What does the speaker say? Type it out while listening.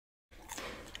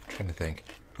trying to think.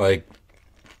 Like,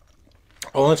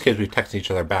 well, in this case, we've texted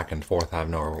each other back and forth out of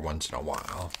nowhere once in a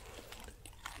while.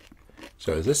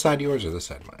 So is this side yours or this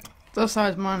side mine? This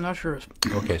side's mine, not yours.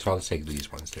 Okay, so I'll just take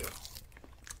these ones too.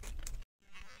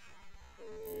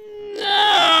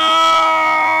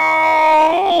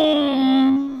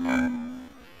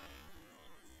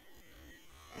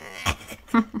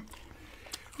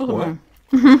 What?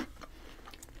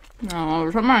 No,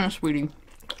 it's mine, sweetie.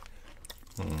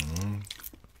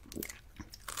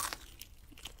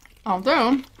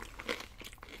 Although,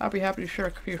 I'll be happy to share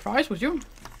a few fries with you.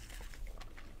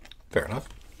 Fair enough.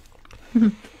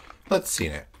 Let's see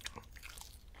it.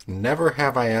 Never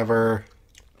have I ever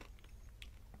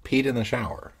peed in the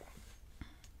shower.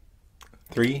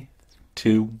 3,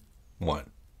 2, 1.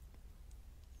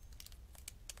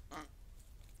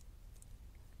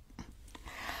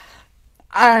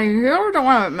 I really don't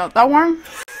want to admit that one.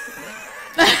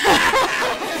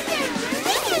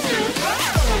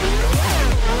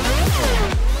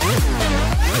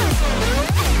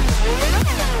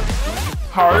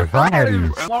 Hi,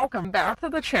 welcome back to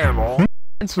the channel.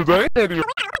 And today, we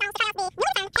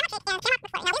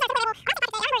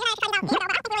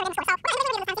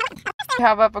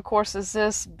have up, of course, is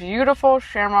this beautiful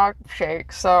shamrock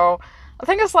shake. So I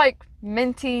think it's like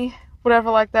minty,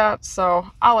 whatever like that. So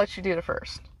I'll let you do it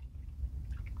first.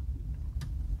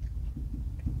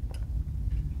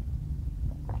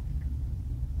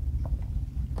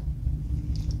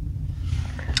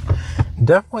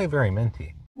 Definitely very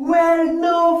minty. Well,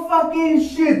 no fucking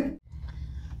shit.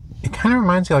 It kind of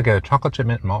reminds you like a chocolate chip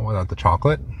mint malt without the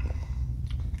chocolate.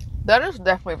 That is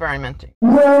definitely very minty.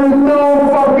 Well, no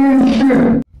fucking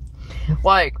shit.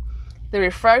 Like the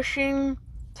refreshing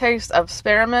taste of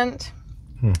spearmint,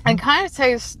 and kind of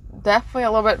tastes definitely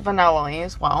a little bit vanilla-y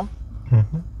as well.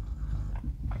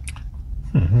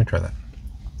 Let me try that.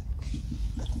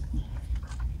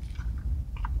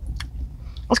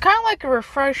 It's kind of like a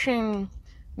refreshing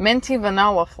minty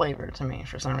vanilla flavor to me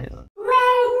for some reason.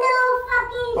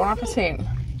 Bon appetit.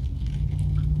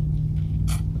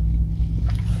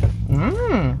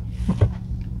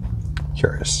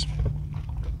 Curious.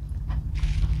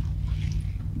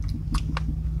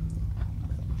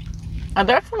 I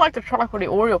definitely like the chocolatey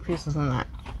Oreo pieces in that.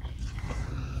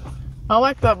 I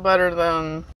like that better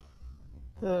than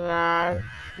I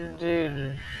should do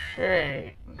the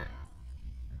shake.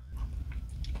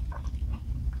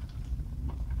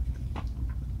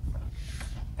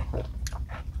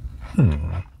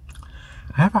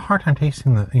 I have a hard time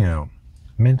tasting the,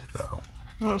 mint though.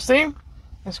 Well, see,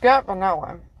 it's got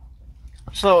vanilla,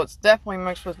 so it's definitely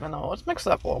mixed with vanilla. Let's mix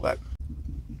it up a little bit.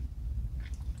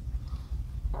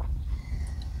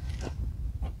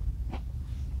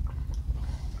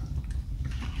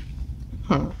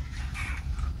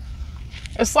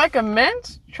 It's like a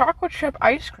mint chocolate chip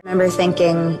ice cream. I remember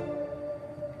thinking,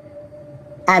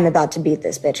 I'm about to beat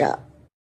this bitch up.